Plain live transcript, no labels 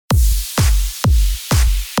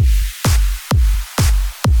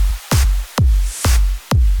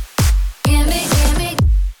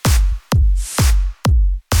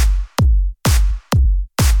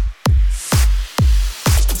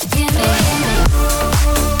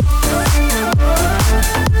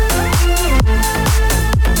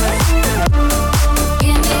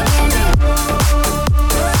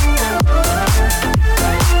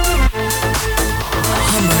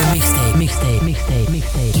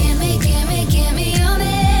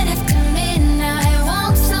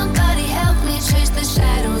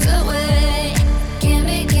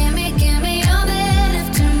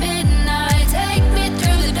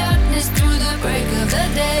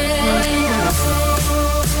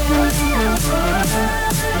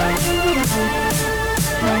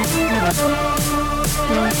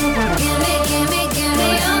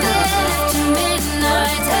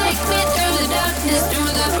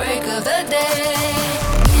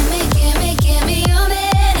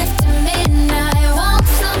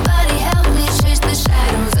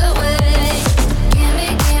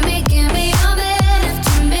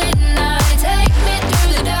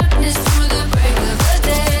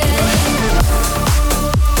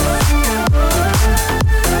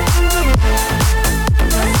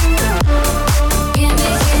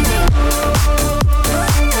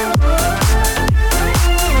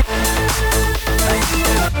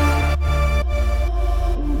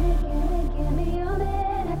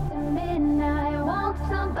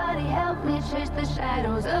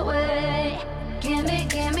shadows away. Give me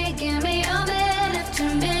a minute to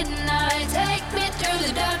midnight. Take me through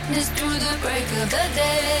the darkness, through the break of the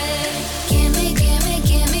day. Give me a minute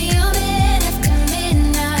to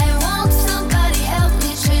midnight. Won't somebody help me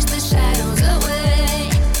chase the shadows away?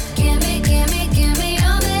 Give me a minute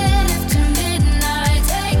to midnight.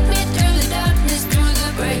 Take me through the darkness, through the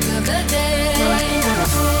break of the day.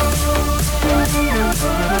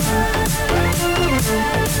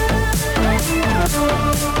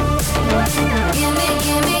 Give me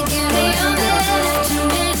a minute to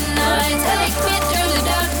midnight. Take me through the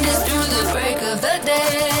darkness, through the break of the day.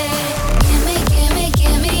 Give me a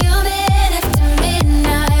minute to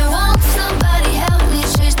midnight. Won't somebody help me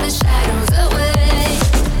chase the shadows away?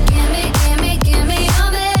 Give me a minute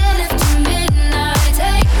to midnight.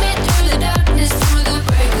 Take me through the darkness, through the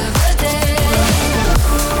break of the day.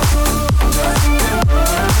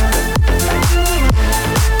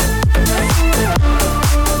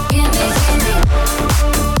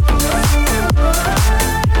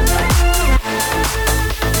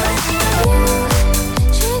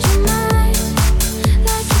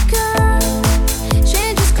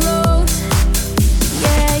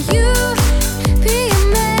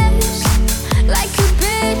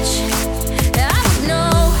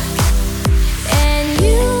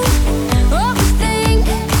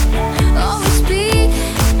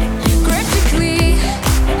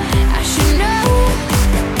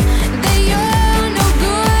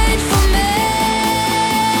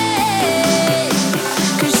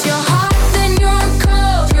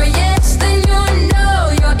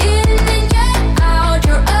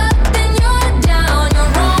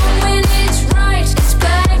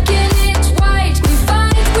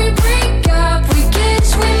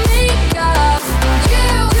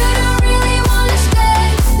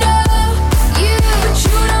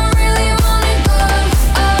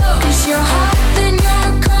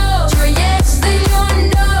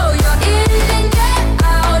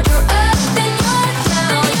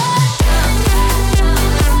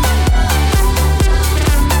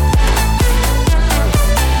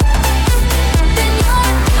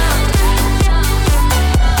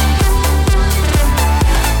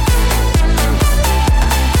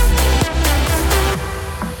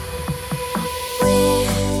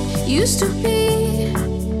 Used to be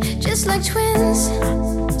just like twins,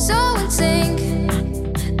 so in sync,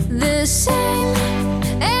 the same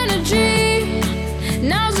energy.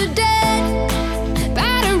 Now's a dead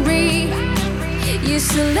battery.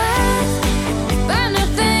 Used to laugh but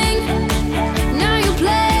nothing. Now you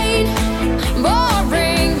played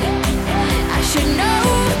boring. I should know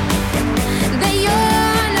that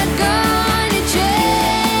you're not gonna change.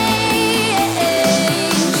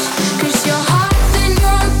 'Cause you're hot, then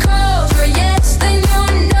you're cold. You're yes, then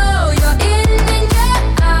you're no. You're in, then you're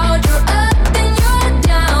out. You're up, then you're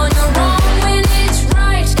down. You're wrong when it's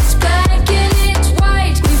right. It's black and it's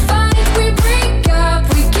white. We fight, we break up.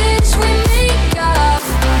 We kiss, we make up.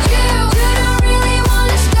 You don't really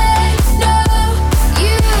wanna stay, no.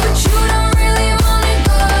 But you don't really wanna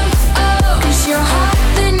go. Oh, 'cause you're hot,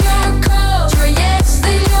 then you're cold. You're yes,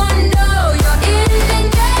 then you're no. You're in, then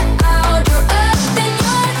you're out. You're up, then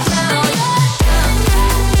you're down.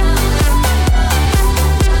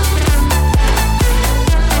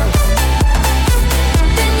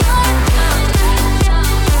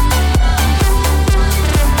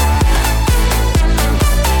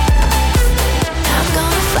 I'm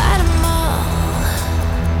gonna fight 'em all.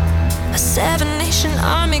 A 7-nation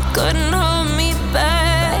army couldn't hold me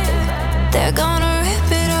back. They're gonna rip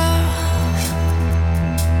it off,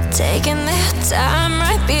 taking their time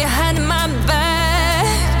right behind my back.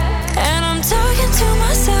 And I'm talking to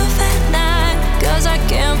myself at night, 'cause I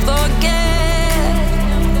can't forget.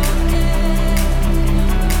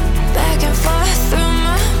 Back and forth through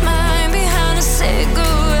my mind behind a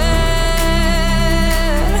cigarette.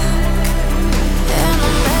 And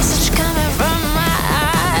a message coming from my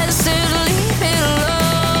eyes said, leave me alone.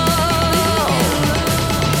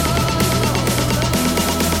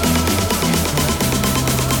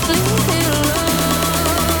 Leave me alone.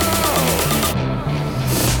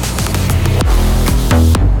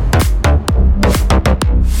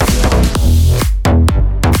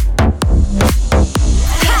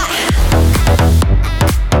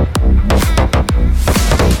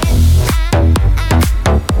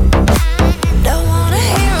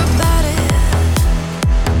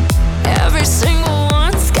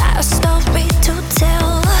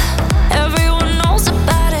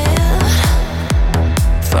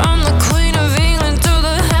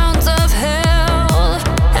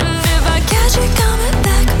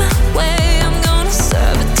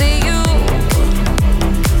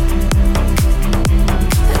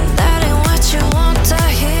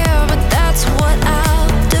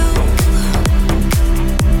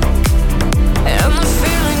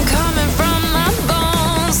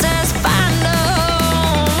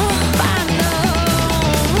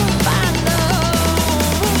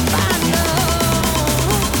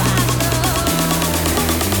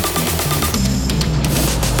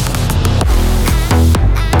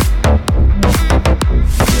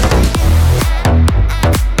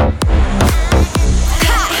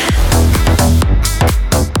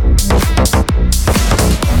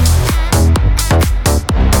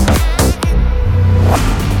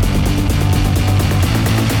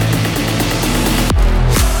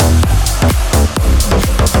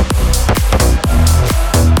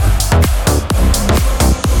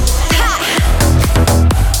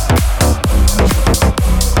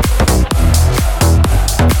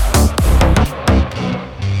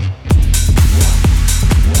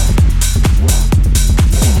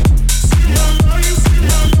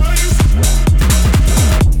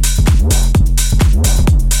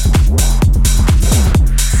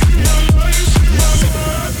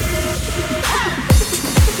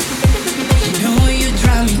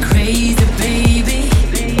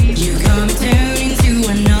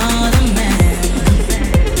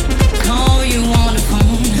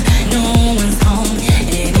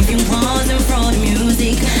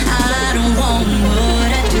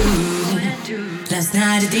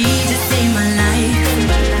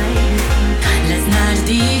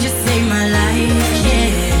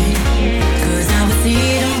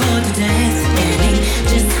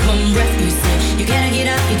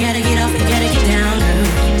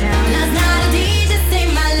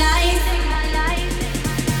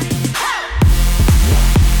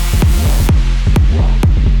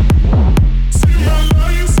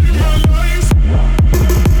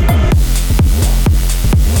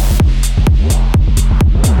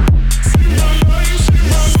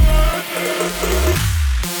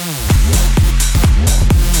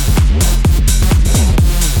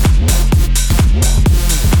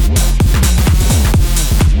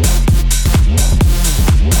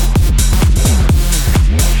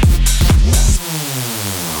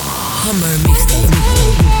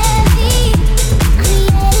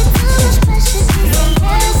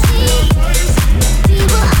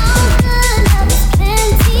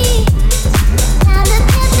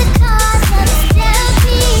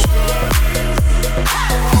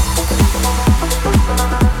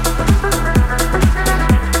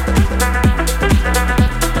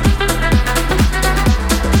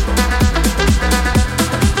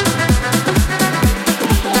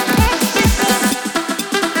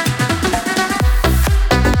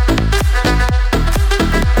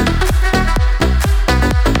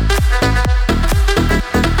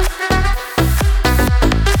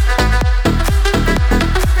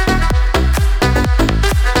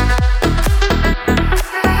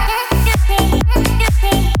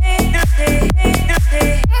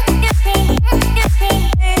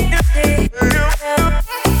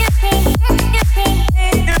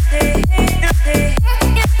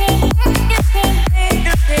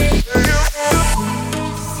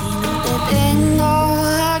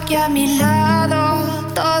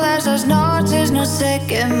 sé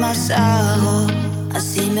qué más hago.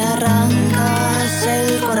 Así me arrancas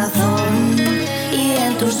el corazón y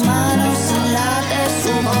en tus manos late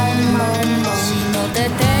su bombón. Si no te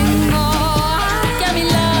tengo aquí a mi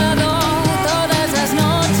lado, todas las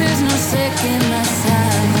noches no sé qué más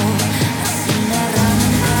hago. Así me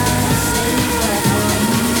arrancas el corazón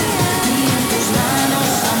y en tus manos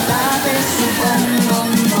late su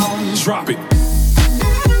bombón. Drop it.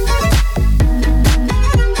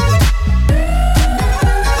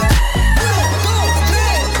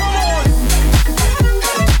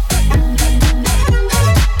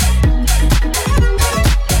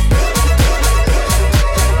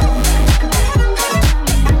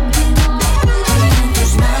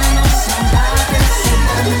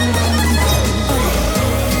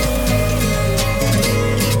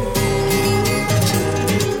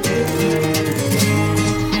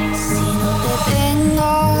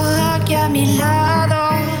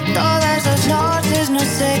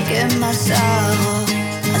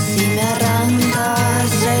 Así me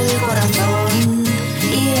arrancas el corazón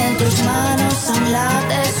y en tus manos aún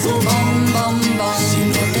late su bom bom bom. Si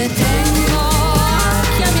no te tengo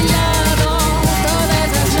aquí a mi lado, todas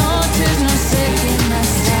las noches no sé qué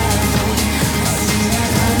más hago. Así me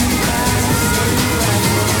arrancas el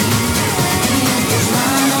corazón y en tus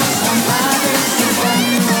manos aún late su bom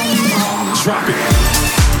bom bom. Drop it.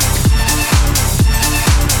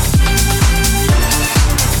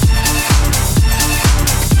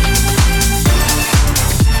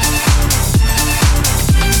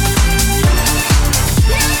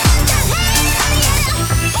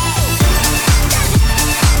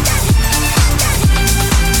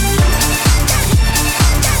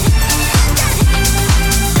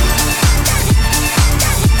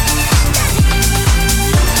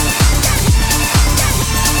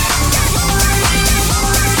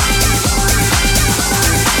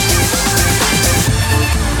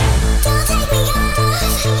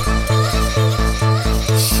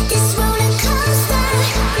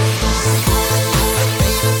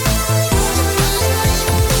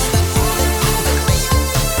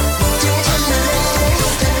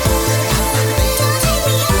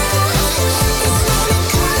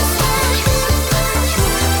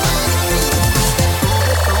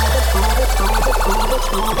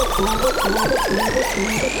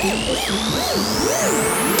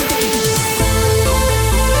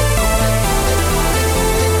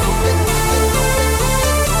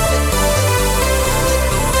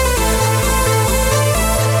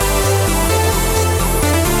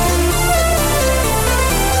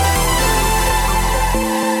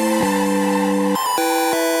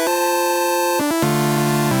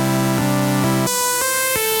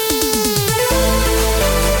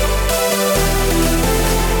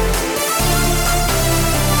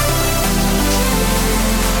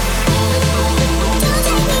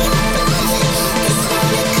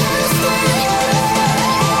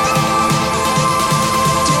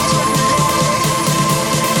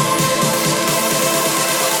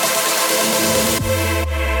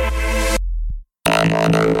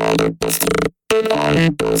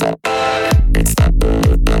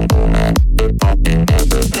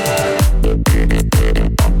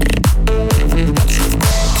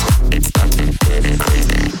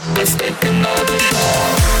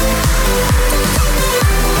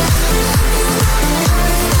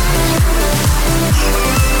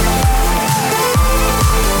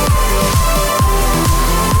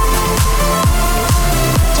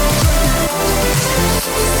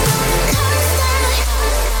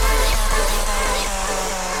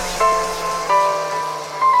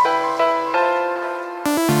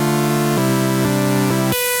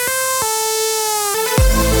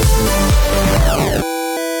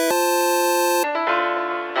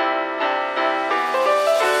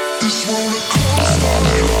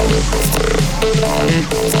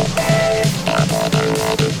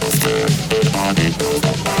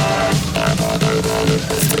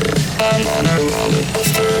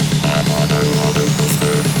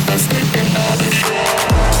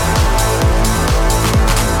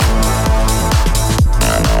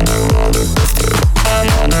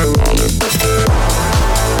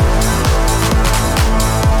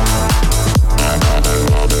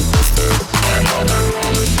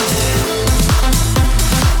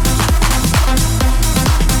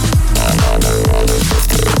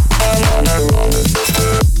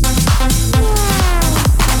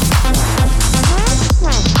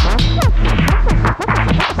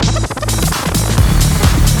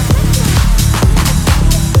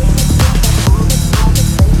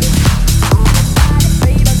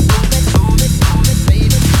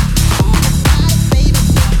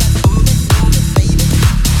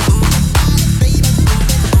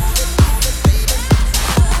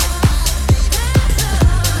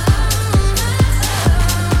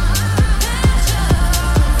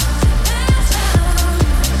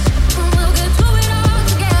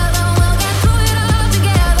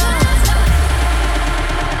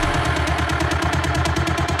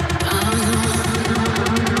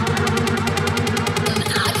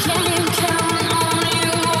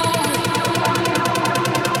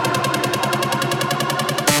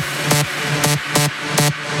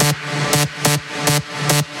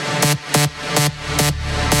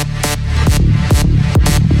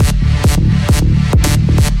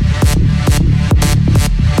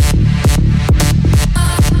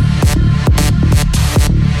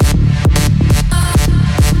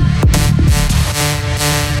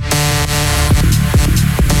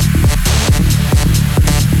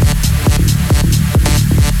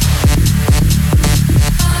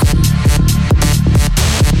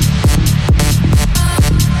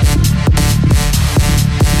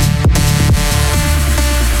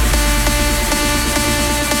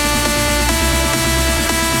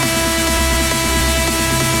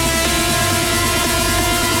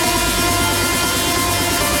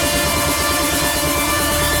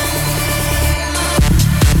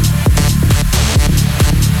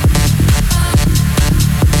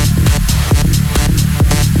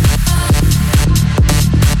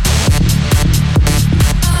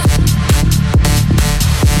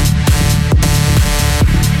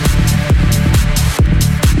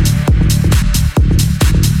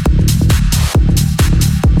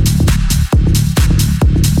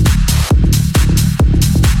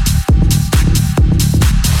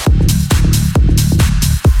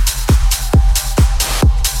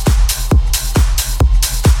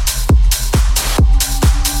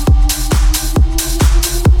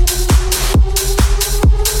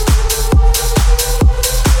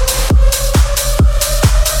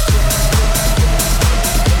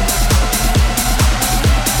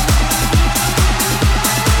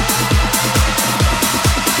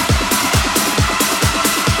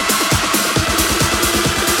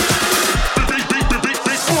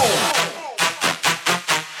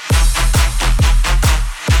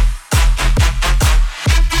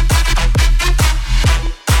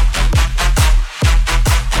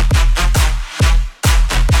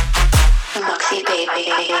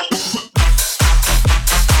 Oh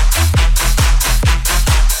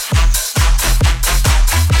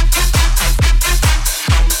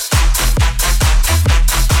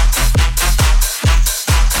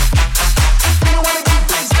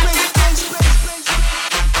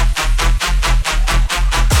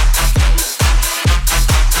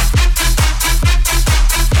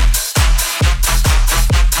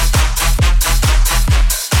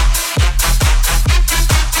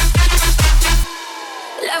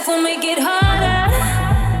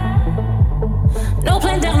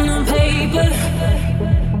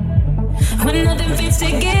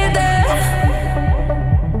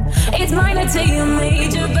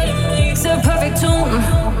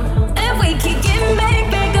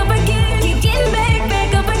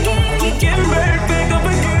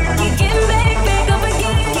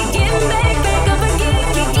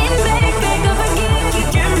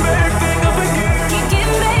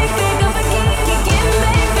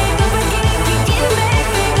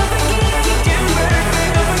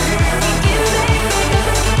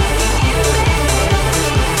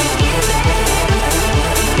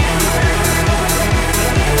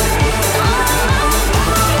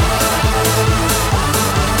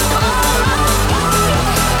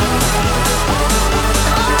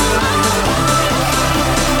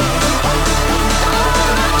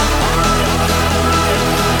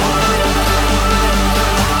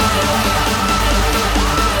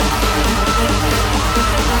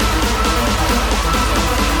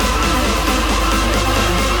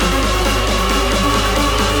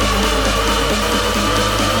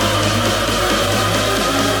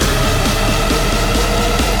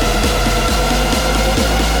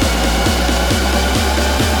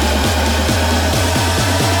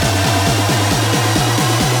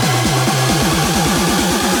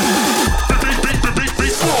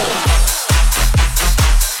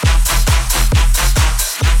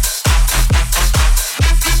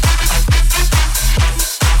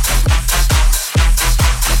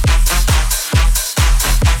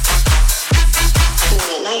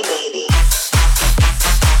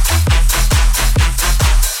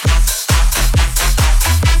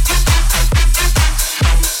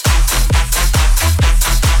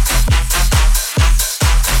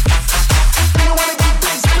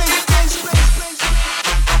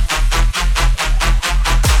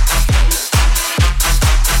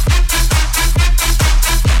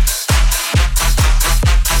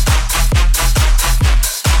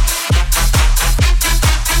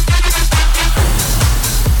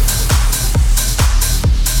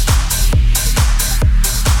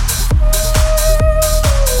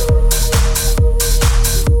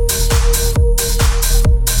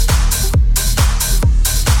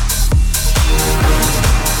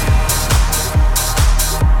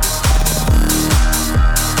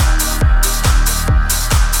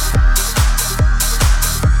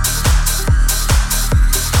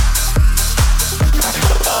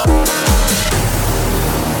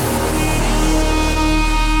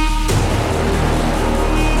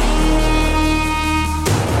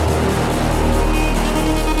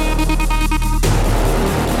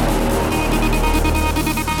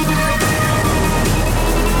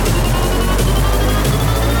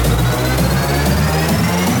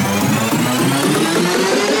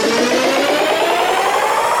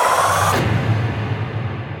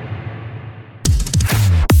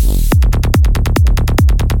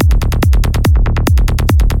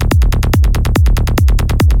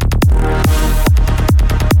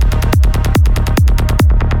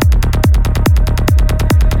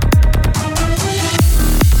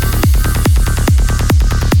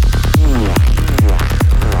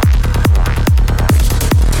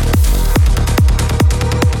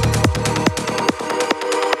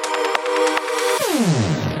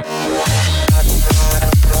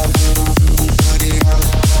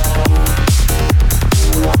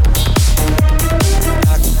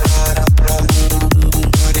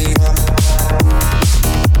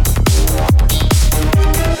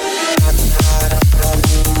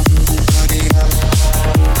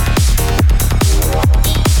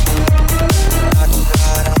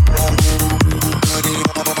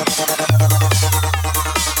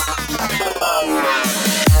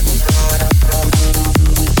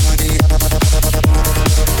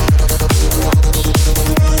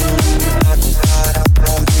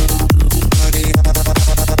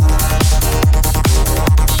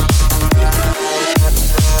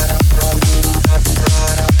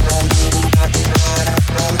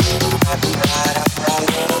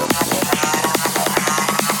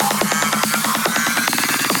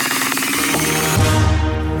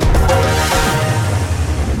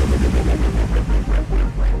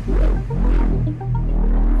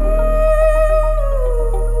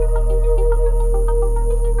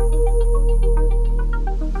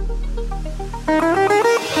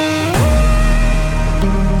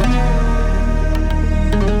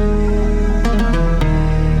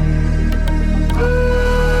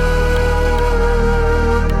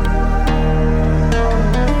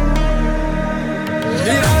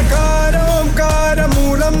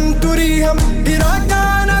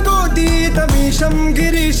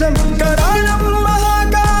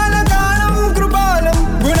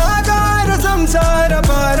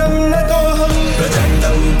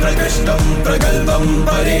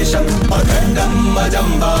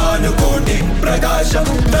जम्बानुकोटि प्रकाशं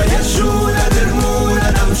नयशूलनिर्मूलनं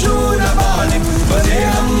शूलपाणिं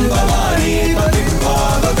वदेहं भवानी पतिं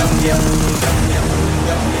भावगम्यं गम्यं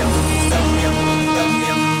गम्यं गम्यं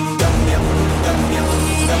गम्यं गम्यं गम्यं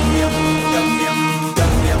गम्यं गम्यं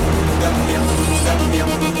गम्यं गम्यं गम्यं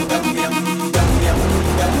गम्यं गम्यं गम्यं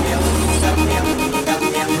गम्यं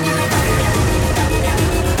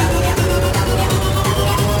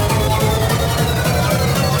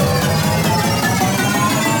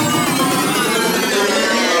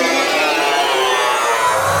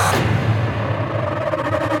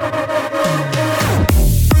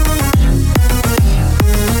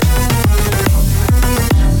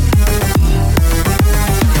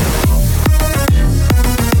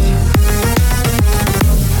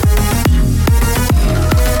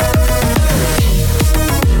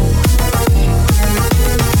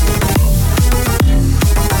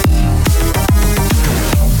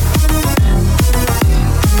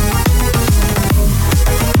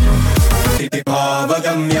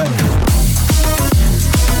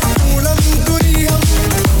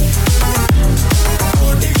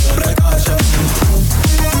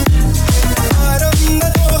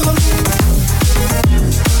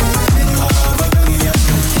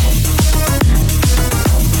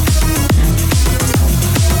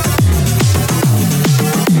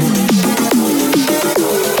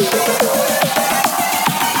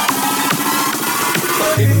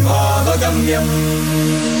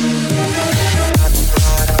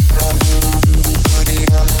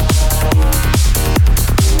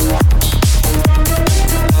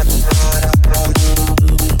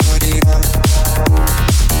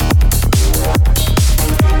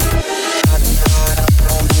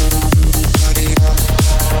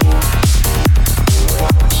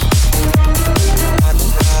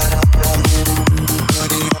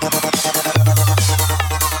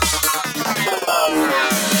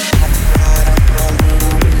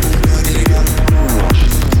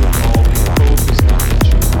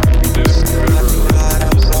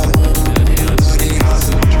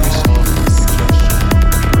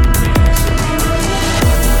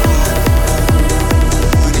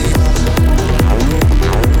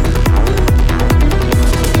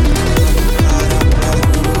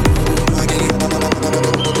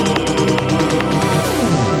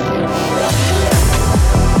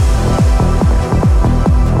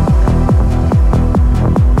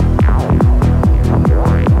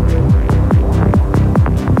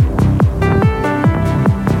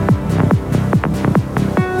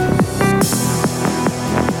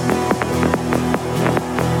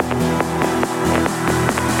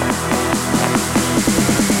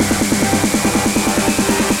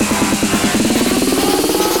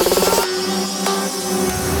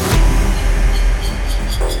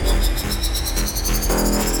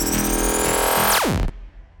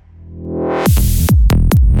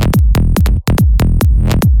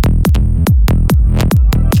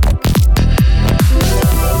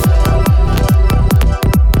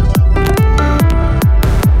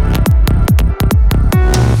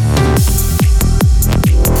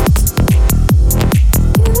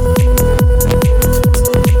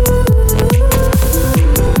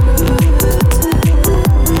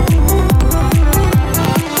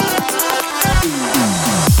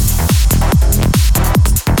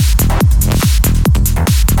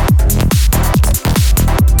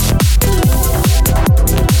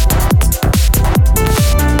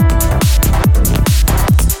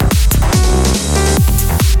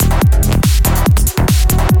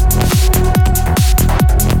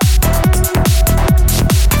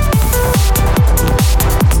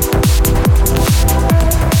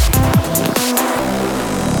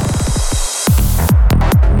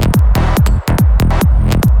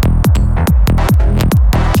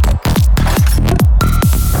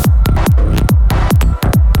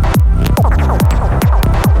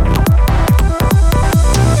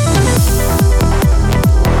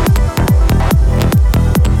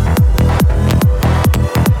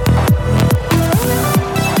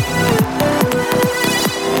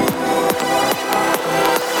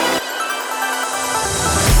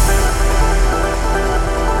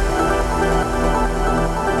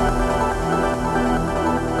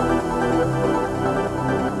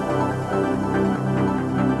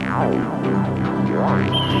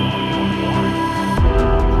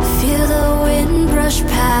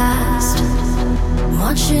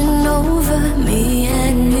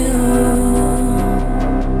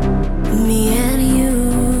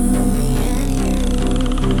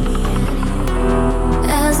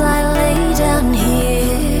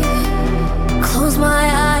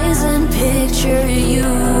picture you,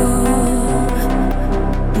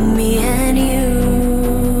 me and you.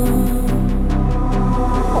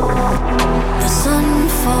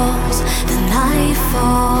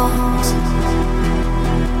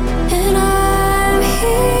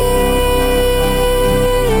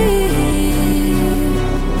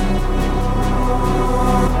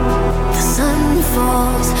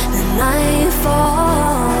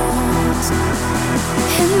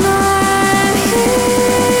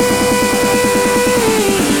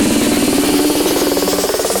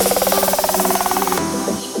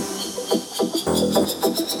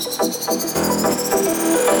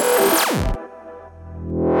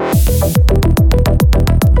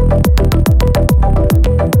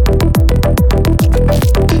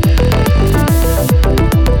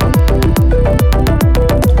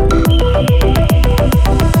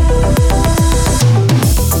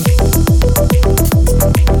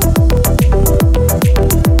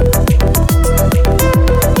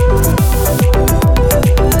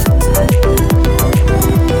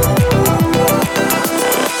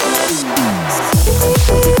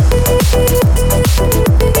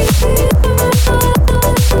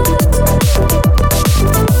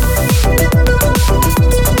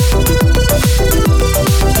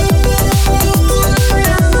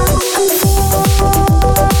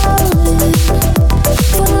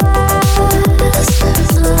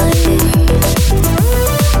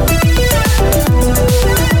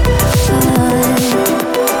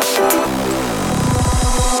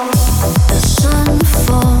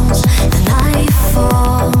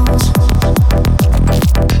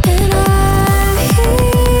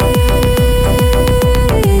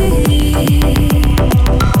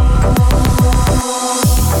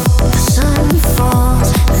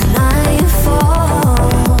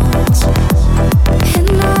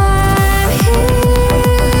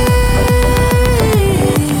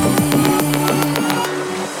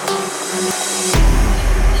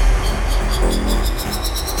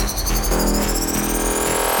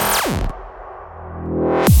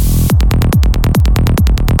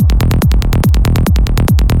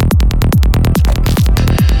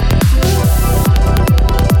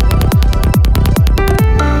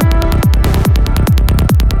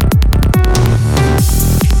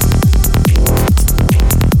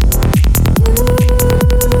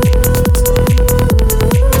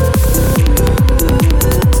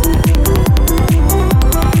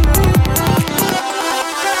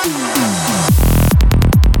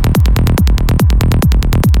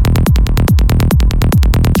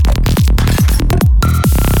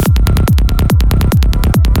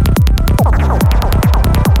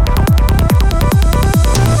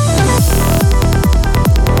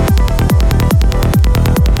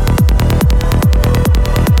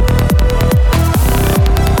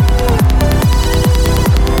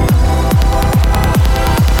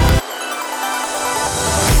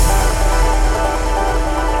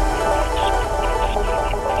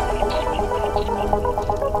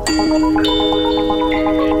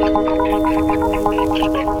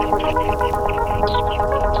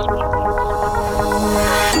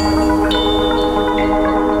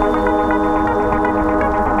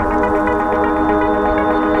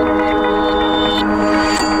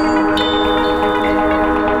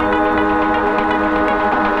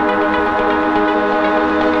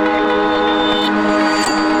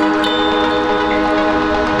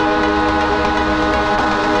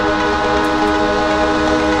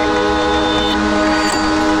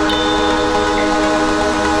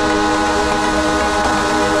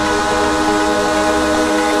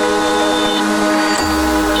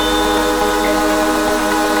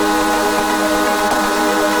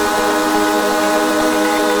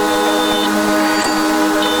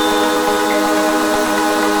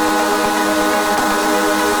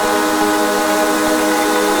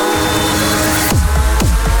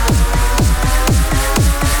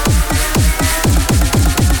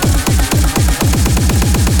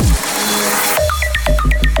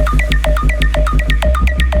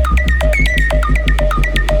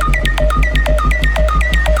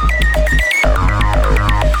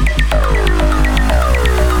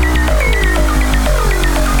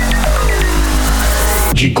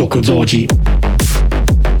 Zoji.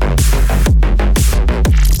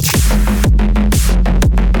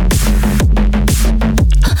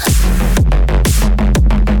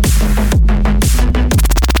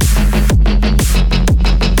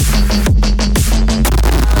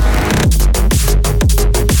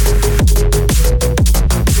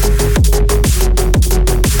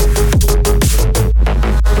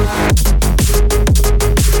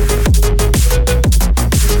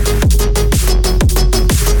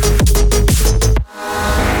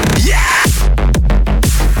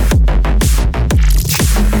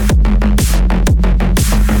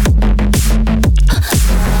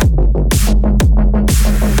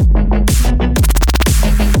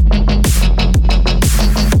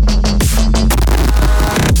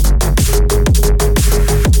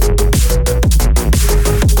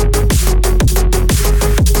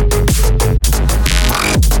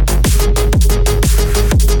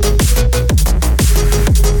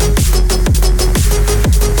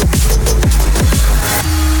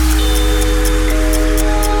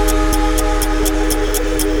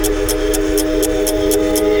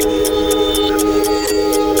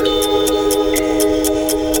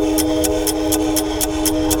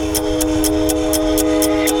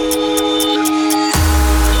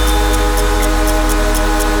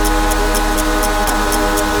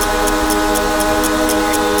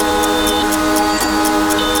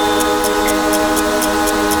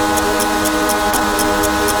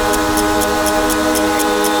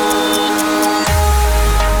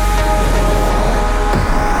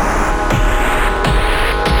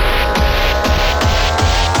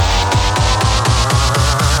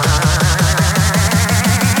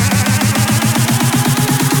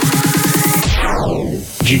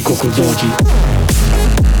 Jikoku Zoji.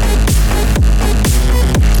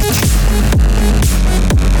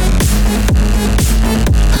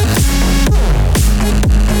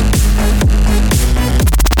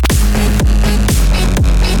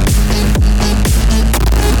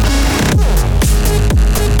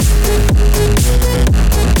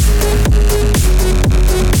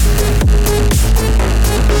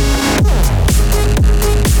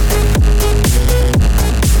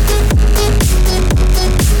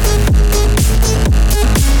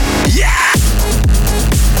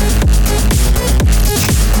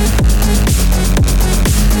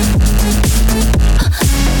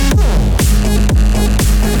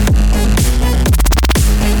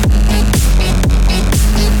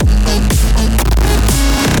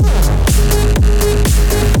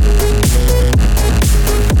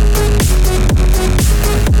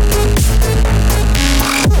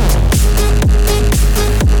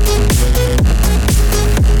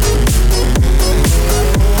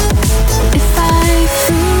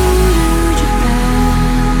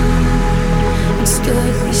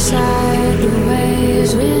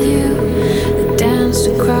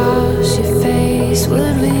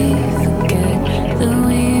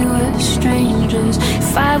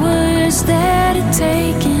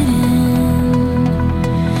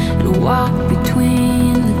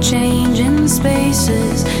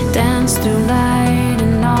 Dance through light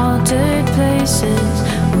in altered places.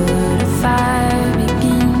 What if I